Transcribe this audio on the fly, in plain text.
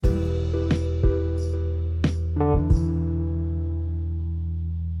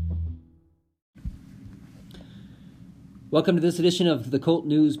Welcome to this edition of the Colt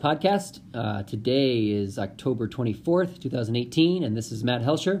News Podcast. Today is October 24th, 2018, and this is Matt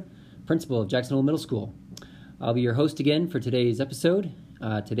Helscher, principal of Jackson Hole Middle School. I'll be your host again for today's episode.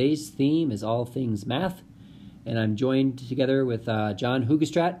 Today's theme is all things math, and I'm joined together with John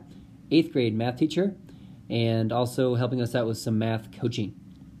Hugestrat, 8th grade math teacher, and also helping us out with some math coaching.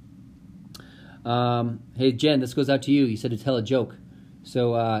 Hey, Jen, this goes out to you. You said to tell a joke.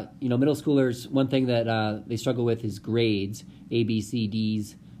 So, middle schoolers, one thing that they struggle with is grades, A, B, C,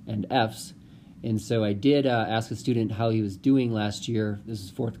 Ds, and Fs. And so I did ask a student how he was doing last year. This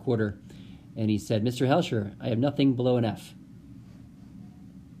is fourth quarter. And he said, Mr. Helscher, I have nothing below an F.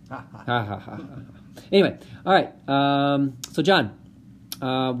 Anyway, all right. So, John,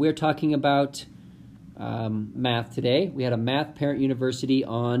 we're talking about math today. We had a Math Parent University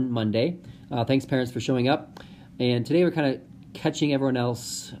on Monday. Thanks, parents, for showing up. And today we're kind of catching everyone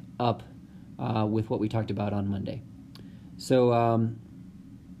else up with what we talked about on Monday. So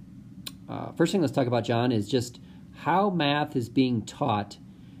first thing let's talk about, John, is just how math is being taught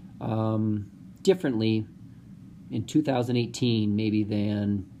differently in 2018 maybe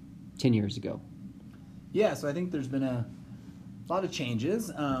than 10 years ago. Yeah, so I think there's been a lot of changes,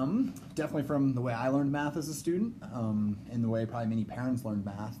 definitely from the way I learned math as a student and the way probably many parents learned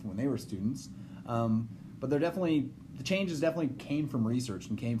math when they were students. But the changes definitely came from research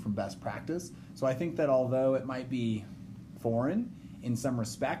and came from best practice. So I think that although it might be foreign in some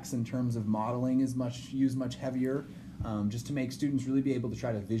respects in terms of modeling is used much heavier, just to make students really be able to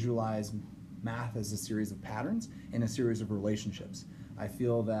try to visualize math as a series of patterns and a series of relationships. I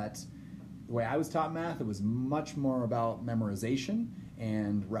feel that the way I was taught math, it was much more about memorization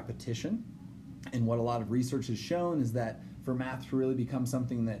and repetition. And what a lot of research has shown is that for math to really become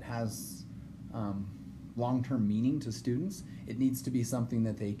something that has long-term meaning to students, it needs to be something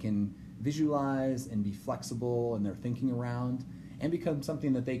that they can visualize and be flexible in their thinking around and become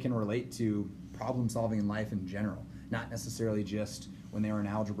something that they can relate to problem solving in life in general, not necessarily just when they were in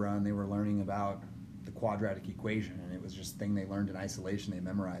algebra and they were learning about the quadratic equation and it was just a thing they learned in isolation, they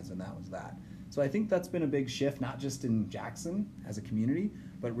memorized, and that was that. So I think that's been a big shift, not just in Jackson as a community,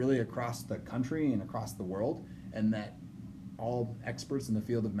 but really across the country and across the world, and that all experts in the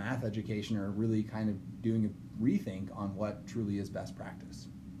field of math education are really kind of doing a rethink on what truly is best practice.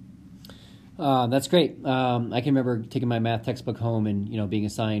 That's great. I can remember taking my math textbook home and being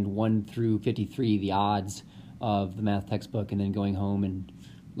assigned 1 through 53, the odds of the math textbook, and then going home and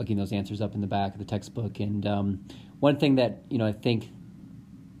looking those answers up in the back of the textbook. And one thing that I think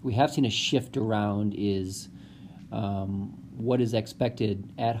we have seen a shift around is what is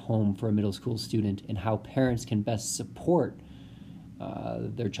expected at home for a middle school student and how parents can best support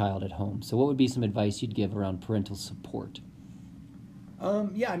their child at home. So what would be some advice you'd give around parental support? I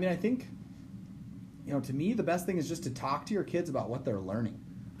think, to me, the best thing is just to talk to your kids about what they're learning.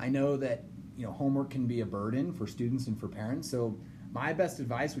 I know that, homework can be a burden for students and for parents. So my best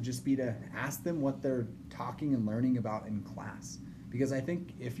advice would just be to ask them what they're talking and learning about in class. Because I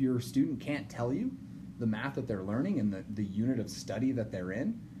think if your student can't tell you the math that they're learning and the unit of study that they're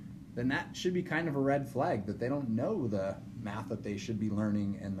in, then that should be kind of a red flag that they don't know the math that they should be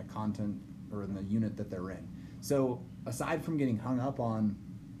learning and the content or in the unit that they're in. So aside from getting hung up on,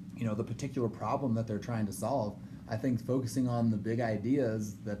 the particular problem that they're trying to solve, I think focusing on the big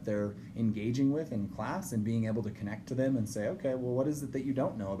ideas that they're engaging with in class and being able to connect to them and say, okay, well, what is it that you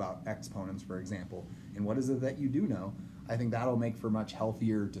don't know about exponents, for example, and what is it that you do know? I think that'll make for much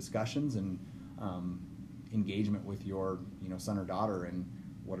healthier discussions and engagement with your son or daughter, and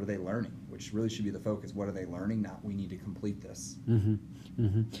what are they learning, which really should be the focus. What are they learning? Not we need to complete this. Mm-hmm.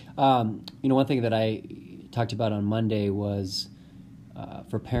 Mm-hmm. One thing that I talked about on Monday was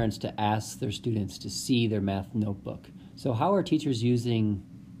for parents to ask their students to see their math notebook. So how are teachers using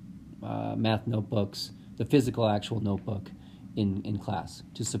math notebooks, the physical actual notebook, in class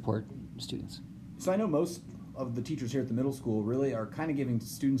to support students? So I know most of the teachers here at the middle school really are kind of giving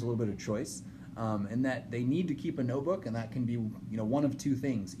students a little bit of choice, in that they need to keep a notebook, and that can be one of two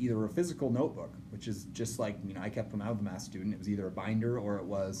things: either a physical notebook, which is just like I kept when I was a math student. It was either a binder or it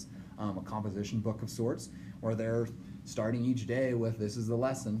was a composition book of sorts, or they're starting each day with, this is the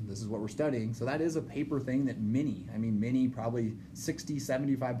lesson, this is what we're studying. So that is a paper thing that many, probably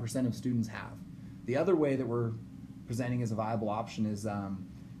 60-75% of students have. The other way that we're presenting as a viable option is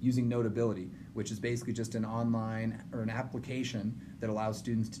using Notability, which is basically just an online or an application that allows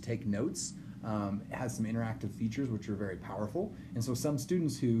students to take notes. It has some interactive features which are very powerful, and so some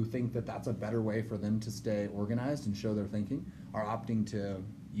students who think that that's a better way for them to stay organized and show their thinking are opting to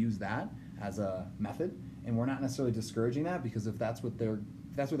use that as a method. And we're not necessarily discouraging that, because if that's what they're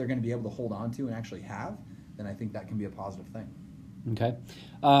going to be able to hold on to and actually have, then I think that can be a positive thing. Okay.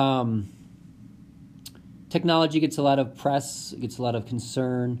 Technology gets a lot of press, gets a lot of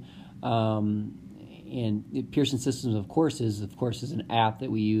concern, and Pearson Systems of Courses, is an app that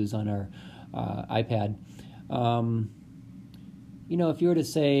we use on our iPad. If you were to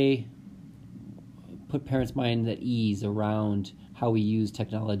say, put parents' minds at ease around how we use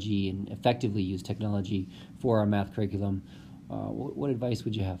technology and effectively use technology for our math curriculum, what advice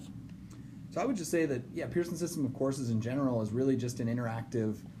would you have? So I would just say that, Pearson System of Courses in general is really just an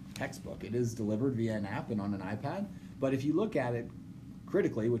interactive textbook. It is delivered via an app and on an iPad, but if you look at it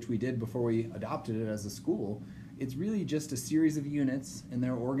critically, which we did before we adopted it as a school, it's really just a series of units, and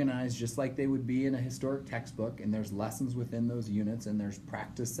they're organized just like they would be in a historic textbook, and there's lessons within those units, and there's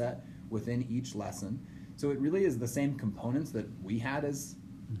practice set within each lesson. So it really is the same components that we had as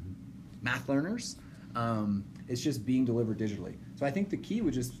math learners. It's just being delivered digitally. So I think the key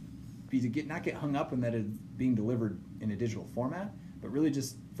would just be to not get hung up in that it's being delivered in a digital format, but really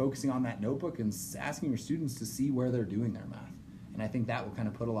just focusing on that notebook and asking your students to see where they're doing their math. And I think that will kind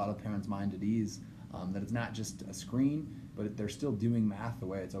of put a lot of parents' mind at ease, that it's not just a screen, but they're still doing math the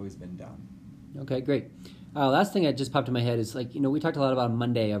way it's always been done. Okay, great. Last thing that just popped in my head is, we talked a lot about on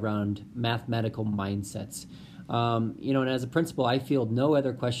Monday around mathematical mindsets. And as a principal, I field no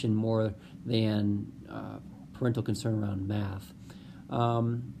other question more than parental concern around math.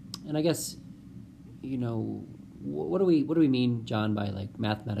 And I guess, what do we mean, John, by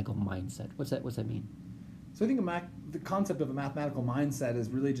mathematical mindset? What's that mean? So I think the concept of a mathematical mindset is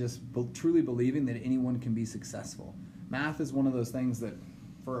really just truly believing that anyone can be successful. Math is one of those things that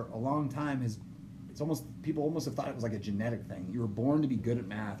for a long time people almost have thought it was like a genetic thing. You were born to be good at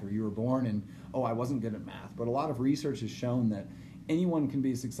math, or you were born and, I wasn't good at math. But a lot of research has shown that anyone can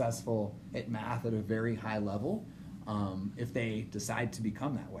be successful at math at a very high level if they decide to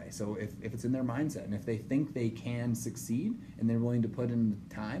become that way. So if it's in their mindset, and if they think they can succeed and they're willing to put in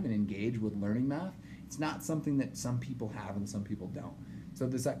the time and engage with learning math, it's not something that some people have and some people don't. So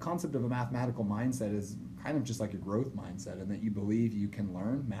that concept of a mathematical mindset is kind of just like a growth mindset, and that you believe you can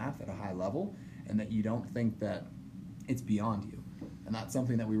learn math at a high level, and that you don't think that it's beyond you. And that's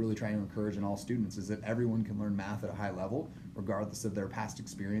something that we really try to encourage in all students, is that everyone can learn math at a high level, regardless of their past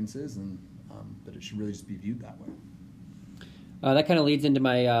experiences, and that it should really just be viewed that way. That kind of leads into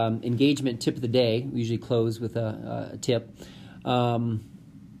my engagement tip of the day. We usually close with a tip. And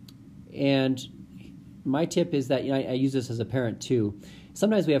my tip is that, I use this as a parent too.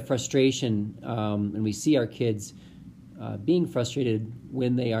 Sometimes we have frustration, and we see our kids being frustrated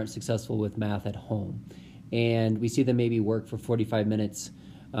when they aren't successful with math at home. And we see them maybe work for 45 minutes,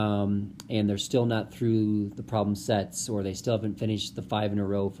 and they're still not through the problem sets, or they still haven't finished the 5 in a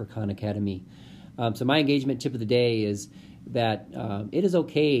row for Khan Academy. So my engagement tip of the day is that it is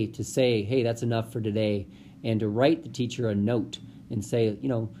okay to say, hey, that's enough for today, and to write the teacher a note and say,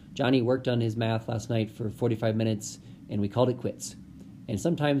 Johnny worked on his math last night for 45 minutes, and we called it quits. And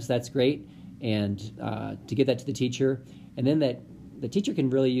sometimes that's great, and to get that to the teacher, and then that the teacher can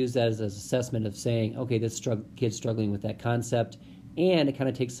really use that as an assessment of saying, okay, this kid's struggling with that concept, and it kind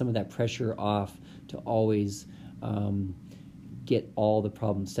of takes some of that pressure off to always get all the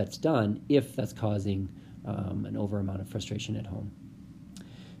problem sets done if that's causing an over amount of frustration at home.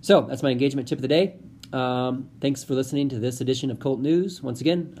 So that's my engagement tip of the day. Thanks for listening to this edition of Colt News. Once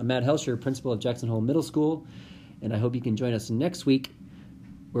again, I'm Matt Helsher, principal of Jackson Hole Middle School, and I hope you can join us next week,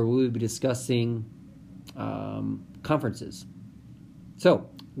 where we will be discussing conferences. So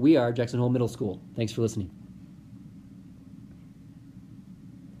we are Jackson Hole Middle School. Thanks for listening.